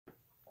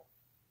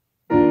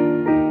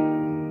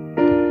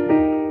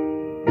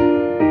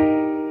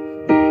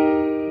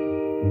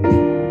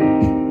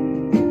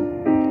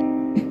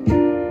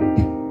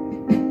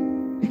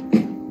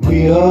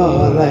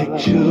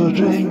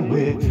children,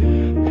 we're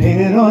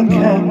painted on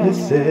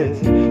canvases,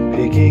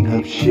 picking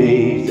up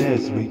shades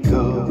as we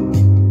go.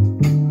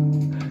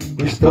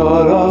 We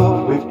start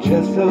off with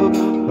gesso,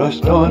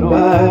 brushed on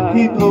by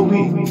people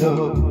we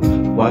know.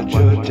 Watch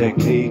your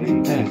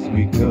technique as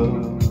we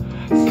go.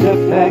 Step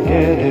back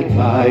and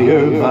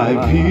admire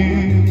my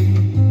view.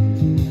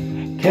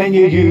 Can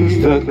you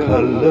use the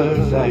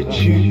colors I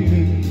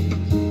choose?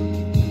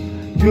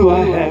 Do I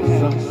have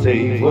some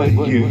say what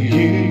you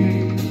use?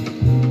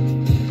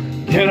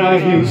 Can I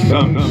use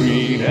some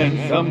green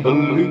and some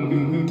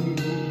blue?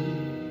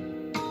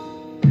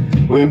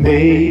 We're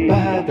made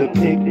by the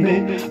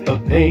pigment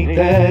of paint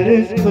that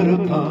is put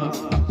upon.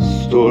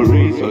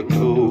 Stories are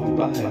told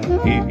by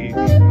our ears.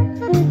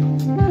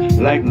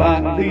 Like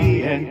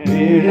Motley and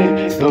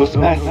Bearded, those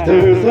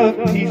masters of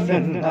peace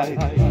and light,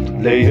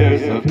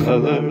 layers of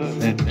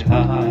colors and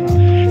time.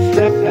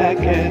 Step back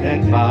and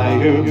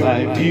admire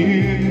my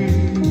view.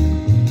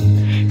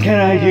 Can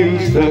I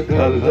use the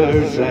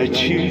colors I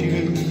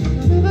choose?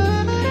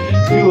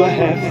 Do I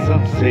have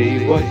some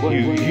say what you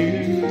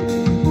use?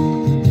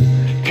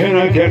 Can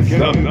I get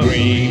some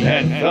green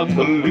and some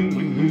blue?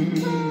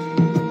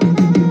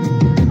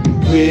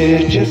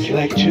 We're just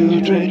like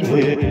children,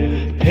 we're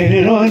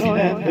painted on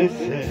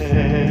canvases.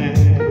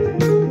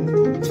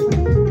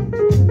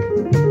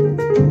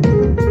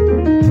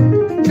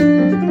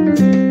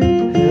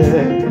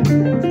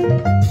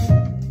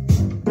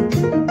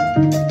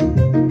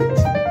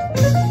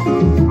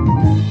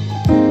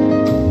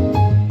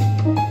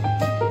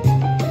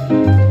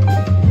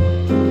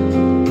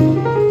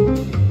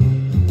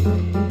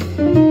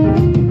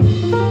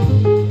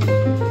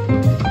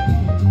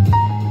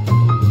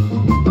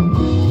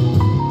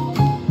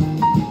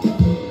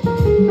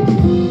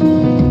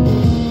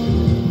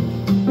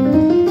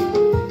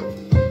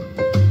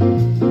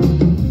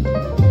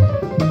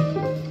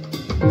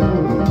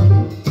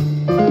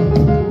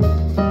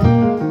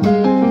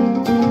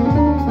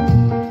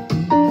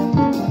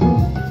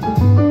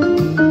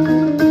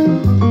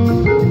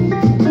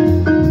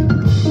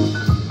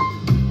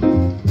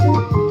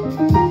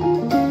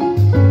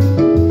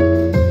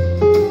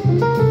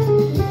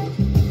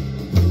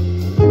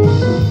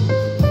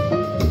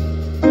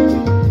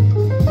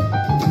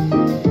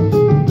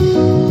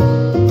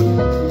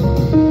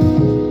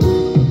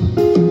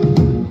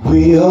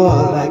 We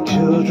are like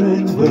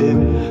children,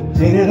 we're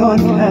painted on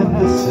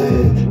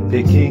canvases,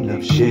 picking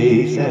up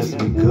shades as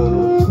we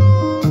go.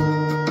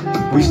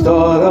 We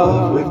start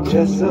off with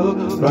gesso,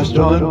 brushed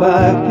on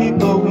by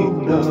people we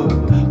know.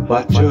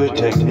 Watch your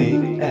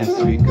technique as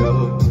we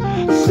go.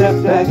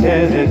 Step back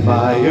and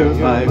admire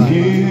my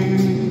view.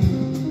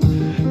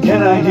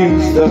 Can I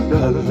use the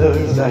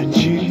colors I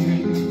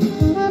choose?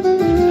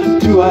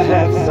 Do I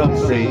have some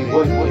say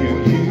what you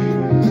use?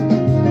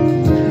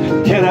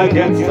 Can I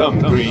get some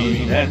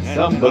green and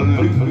some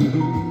blue?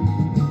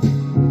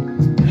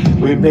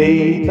 We're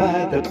made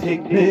by the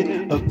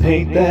pigment of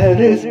paint that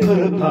is put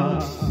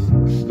upon.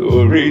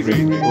 Stories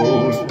are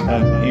told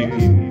and you.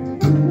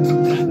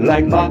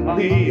 Like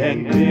Motley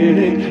and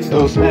Bearded,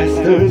 those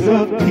masters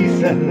of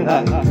peace and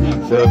light,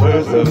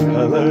 servers of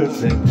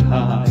colors and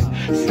time.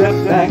 Step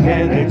back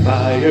and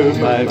admire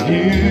my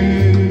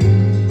view.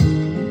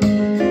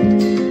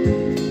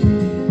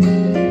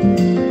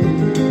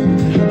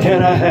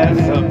 Can I have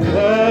some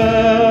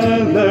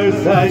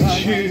colors I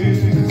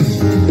choose?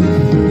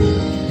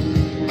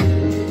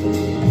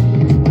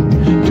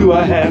 Do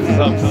I have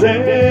some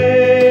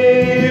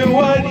say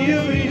what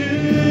you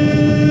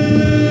use?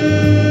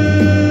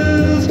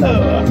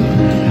 Oh,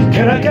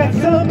 can I get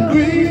some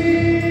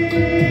green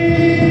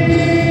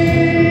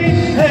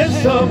and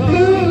some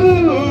blue?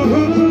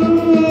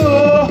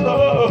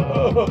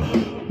 Oh,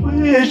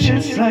 we're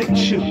just like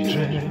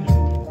children,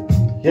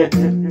 yeah.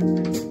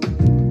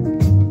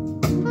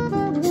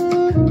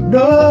 No,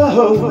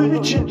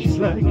 we're just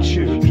like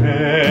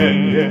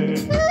children, yeah.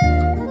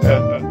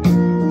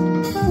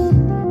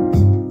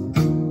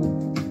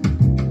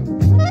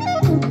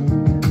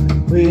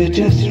 We're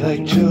just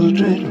like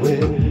children,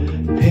 we're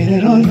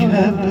painted on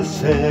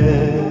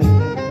canvases.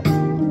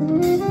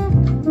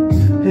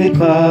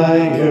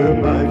 Admire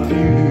my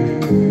view.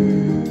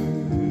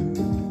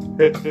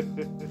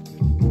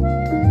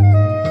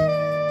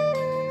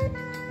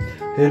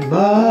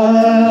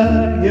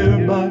 Admire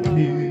my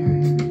view.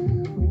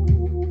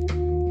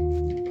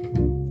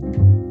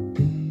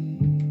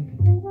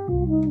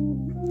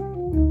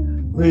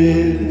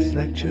 We're just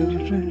like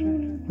children,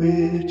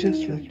 we're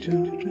just like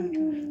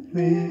children,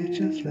 we're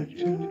just like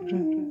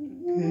children,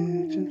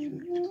 we're just like